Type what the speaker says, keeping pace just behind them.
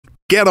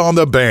get on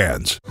the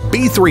bands.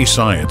 B3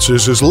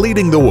 Sciences is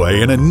leading the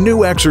way in a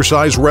new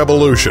exercise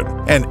revolution,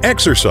 an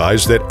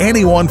exercise that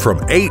anyone from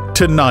 8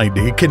 to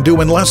 90 can do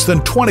in less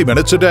than 20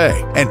 minutes a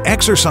day, an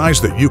exercise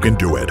that you can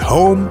do at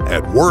home,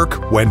 at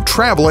work, when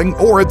traveling,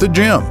 or at the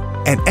gym.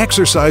 An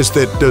exercise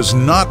that does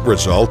not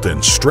result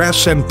in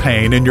stress and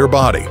pain in your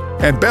body.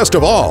 And best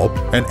of all,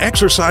 an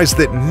exercise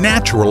that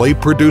naturally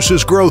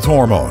produces growth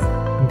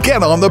hormone.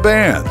 Get on the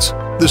bands!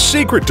 The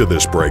secret to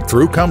this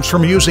breakthrough comes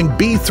from using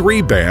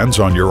B3 bands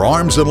on your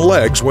arms and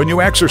legs when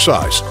you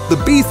exercise. The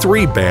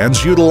B3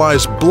 bands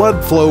utilize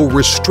blood flow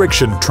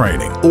restriction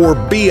training, or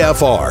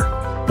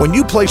BFR. When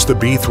you place the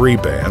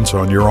B3 bands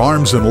on your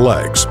arms and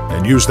legs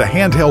and use the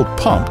handheld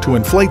pump to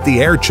inflate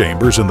the air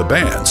chambers in the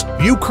bands,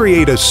 you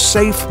create a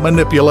safe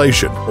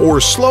manipulation,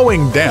 or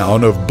slowing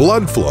down of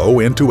blood flow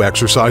into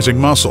exercising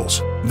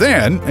muscles.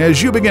 Then,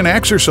 as you begin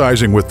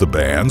exercising with the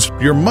bands,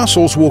 your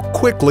muscles will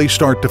quickly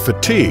start to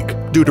fatigue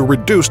due to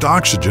reduced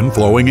oxygen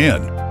flowing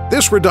in.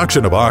 This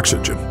reduction of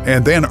oxygen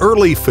and then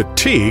early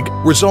fatigue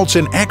results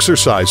in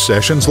exercise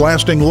sessions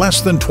lasting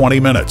less than 20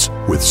 minutes,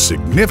 with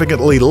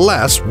significantly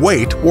less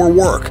weight or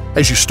work.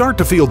 As you start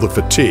to feel the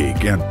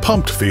fatigue and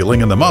pumped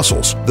feeling in the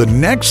muscles, the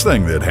next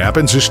thing that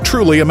happens is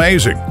truly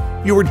amazing.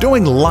 You are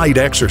doing light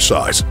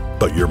exercise,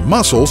 but your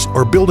muscles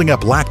are building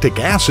up lactic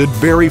acid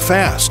very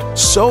fast,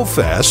 so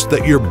fast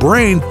that your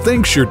brain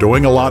thinks you're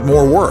doing a lot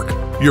more work.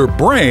 Your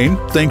brain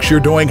thinks you're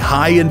doing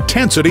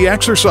high-intensity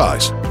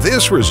exercise.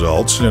 This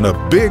results in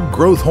a big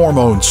growth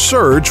hormone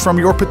surge from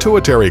your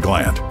pituitary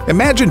gland.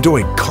 Imagine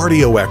doing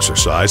cardio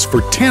exercise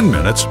for 10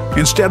 minutes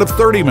instead of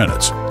 30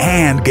 minutes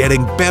and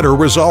getting better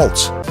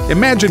results.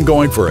 Imagine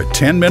going for a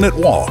 10-minute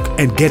walk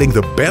and getting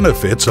the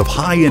benefits of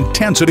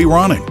high-intensity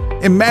running.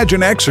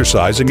 Imagine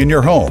exercising in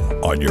your home,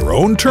 on your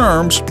own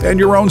terms and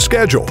your own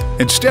schedule.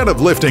 Instead of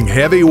lifting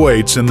heavy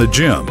weights in the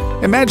gym,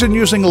 imagine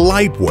using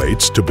light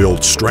weights to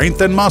build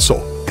strength and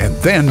muscle, and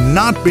then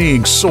not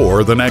being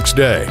sore the next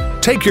day.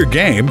 Take your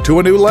game to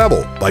a new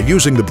level by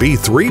using the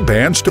B3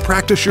 bands to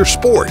practice your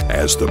sport,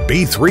 as the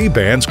B3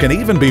 bands can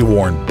even be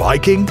worn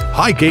biking,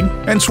 hiking,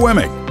 and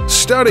swimming.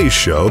 Studies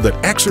show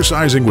that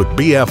exercising with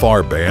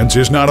BFR bands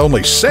is not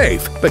only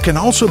safe, but can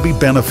also be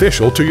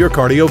beneficial to your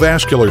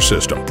cardiovascular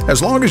system.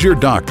 As long as your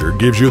doctor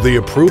gives you the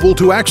approval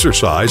to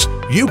exercise,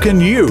 you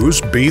can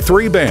use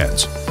B3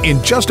 bands.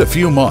 In just a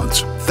few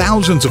months,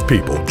 thousands of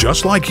people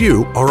just like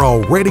you are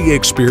already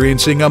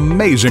experiencing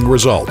amazing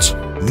results.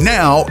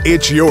 Now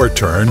it's your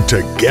turn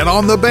to get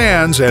on the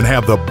bands and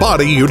have the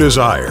body you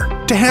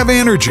desire, to have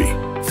energy,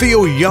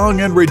 feel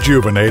young and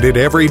rejuvenated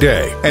every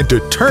day, and to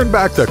turn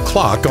back the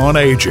clock on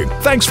aging.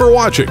 Thanks for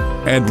watching,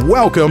 and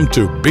welcome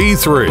to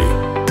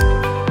B3.